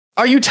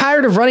Are you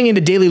tired of running into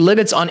daily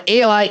limits on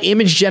AI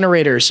image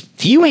generators?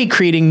 Do you hate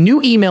creating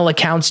new email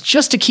accounts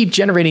just to keep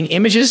generating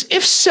images?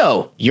 If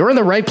so, you're in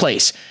the right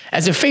place.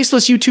 As a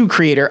faceless YouTube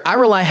creator, I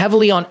rely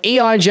heavily on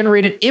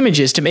AI-generated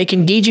images to make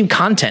engaging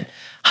content.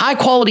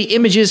 High-quality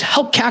images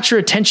help capture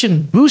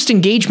attention, boost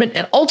engagement,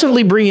 and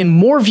ultimately bring in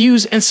more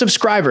views and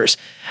subscribers.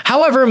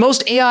 However,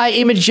 most AI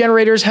image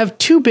generators have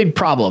two big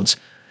problems.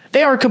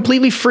 They are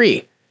completely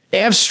free. They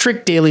have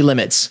strict daily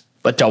limits.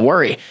 But don't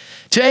worry.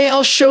 Today,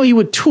 I'll show you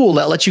a tool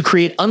that lets you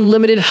create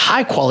unlimited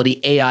high-quality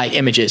AI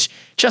images,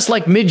 just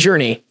like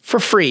Midjourney,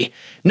 for free.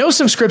 No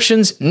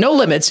subscriptions, no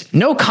limits,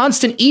 no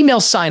constant email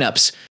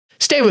signups.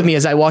 Stay with me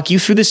as I walk you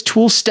through this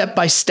tool step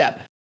by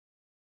step.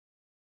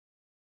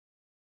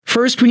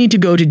 First, we need to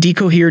go to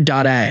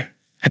decohere.ai.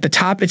 At the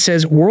top, it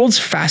says World's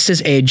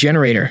Fastest AI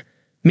Generator,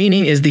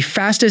 meaning is the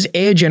fastest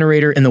AI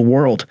generator in the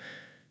world.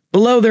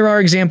 Below, there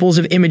are examples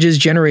of images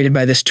generated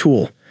by this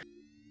tool.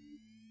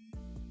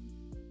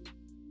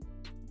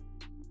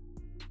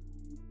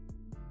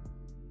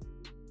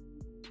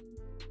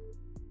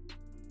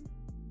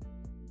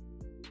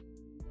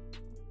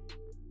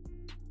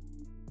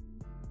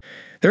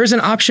 There is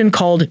an option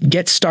called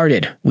Get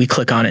Started. We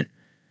click on it.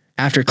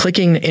 After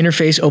clicking, the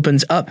interface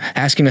opens up,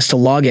 asking us to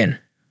log in.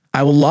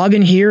 I will log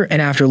in here,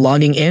 and after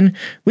logging in,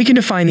 we can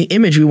define the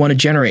image we want to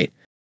generate.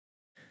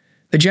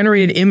 The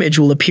generated image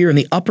will appear in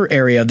the upper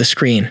area of the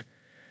screen.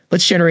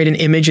 Let's generate an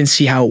image and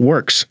see how it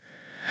works.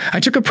 I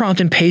took a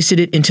prompt and pasted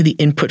it into the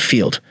input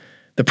field.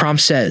 The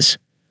prompt says,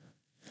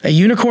 "A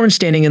unicorn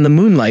standing in the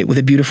moonlight with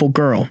a beautiful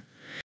girl."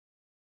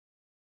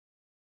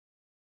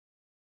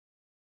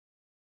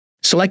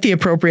 Select the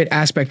appropriate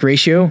aspect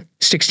ratio,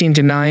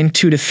 16:9,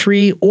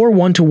 2:3, or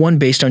 1:1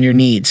 based on your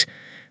needs.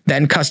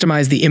 Then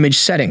customize the image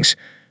settings.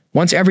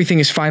 Once everything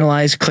is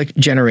finalized, click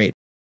Generate.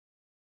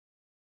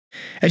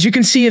 As you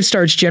can see, it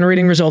starts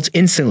generating results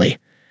instantly.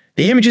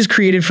 The images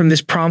created from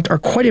this prompt are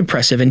quite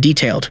impressive and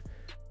detailed.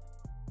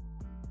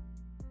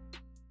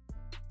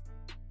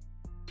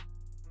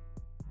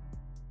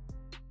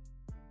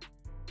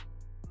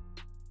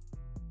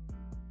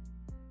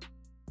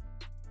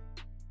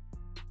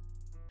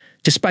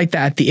 Despite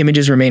that, the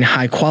images remain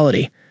high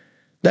quality.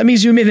 Let me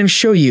zoom in and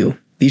show you.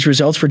 These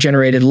results were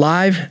generated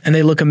live, and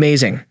they look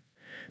amazing.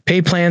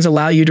 Paid plans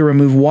allow you to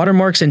remove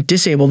watermarks and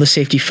disable the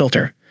safety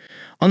filter.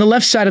 On the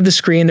left side of the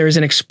screen, there is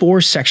an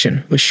Explore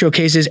section, which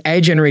showcases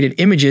AI-generated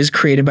images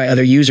created by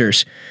other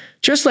users.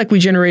 Just like we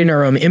generated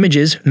our own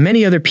images,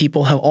 many other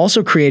people have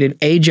also created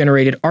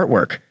AI-generated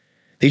artwork.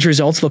 These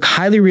results look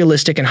highly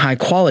realistic and high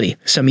quality.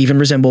 Some even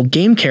resemble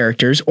game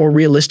characters or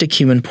realistic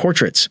human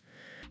portraits.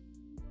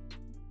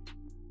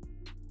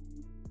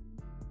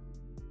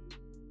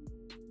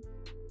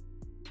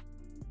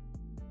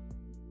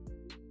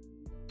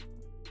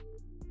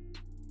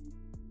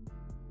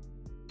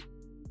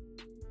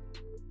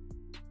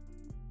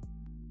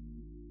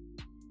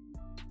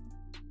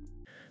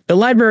 The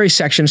library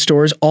section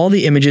stores all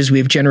the images we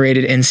have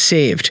generated and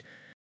saved.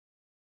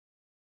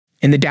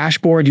 In the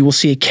dashboard, you will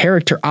see a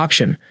character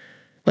auction.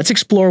 Let's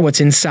explore what's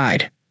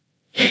inside.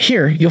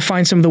 Here, you'll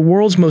find some of the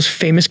world's most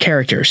famous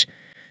characters.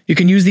 You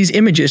can use these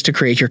images to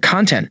create your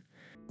content.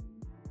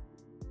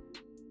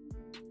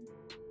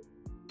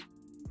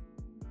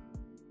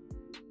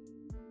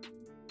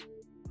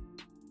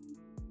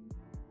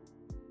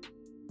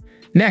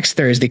 Next,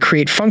 there is the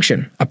Create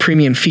function, a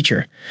premium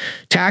feature.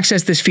 To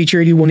access this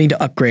feature, you will need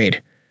to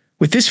upgrade.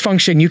 With this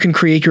function, you can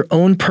create your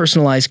own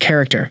personalized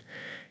character.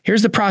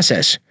 Here's the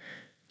process.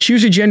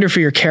 Choose a gender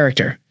for your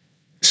character.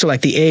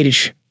 Select the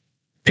age.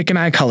 Pick an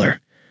eye color.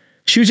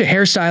 Choose a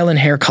hairstyle and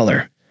hair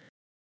color.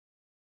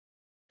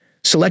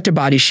 Select a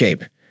body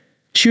shape.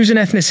 Choose an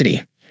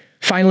ethnicity.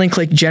 Finally,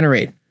 click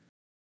Generate.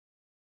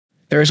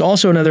 There is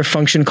also another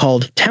function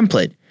called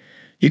Template.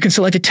 You can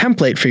select a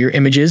template for your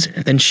images,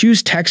 then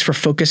choose text for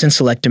focus and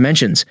select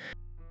dimensions.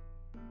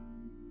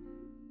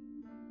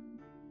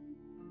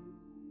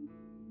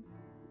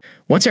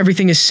 Once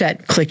everything is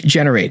set, click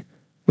Generate.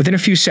 Within a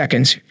few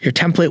seconds, your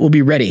template will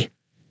be ready.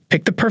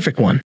 Pick the perfect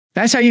one.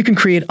 That's how you can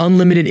create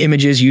unlimited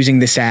images using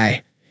this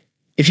AI.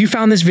 If you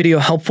found this video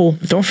helpful,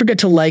 don't forget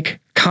to like,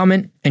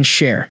 comment, and share.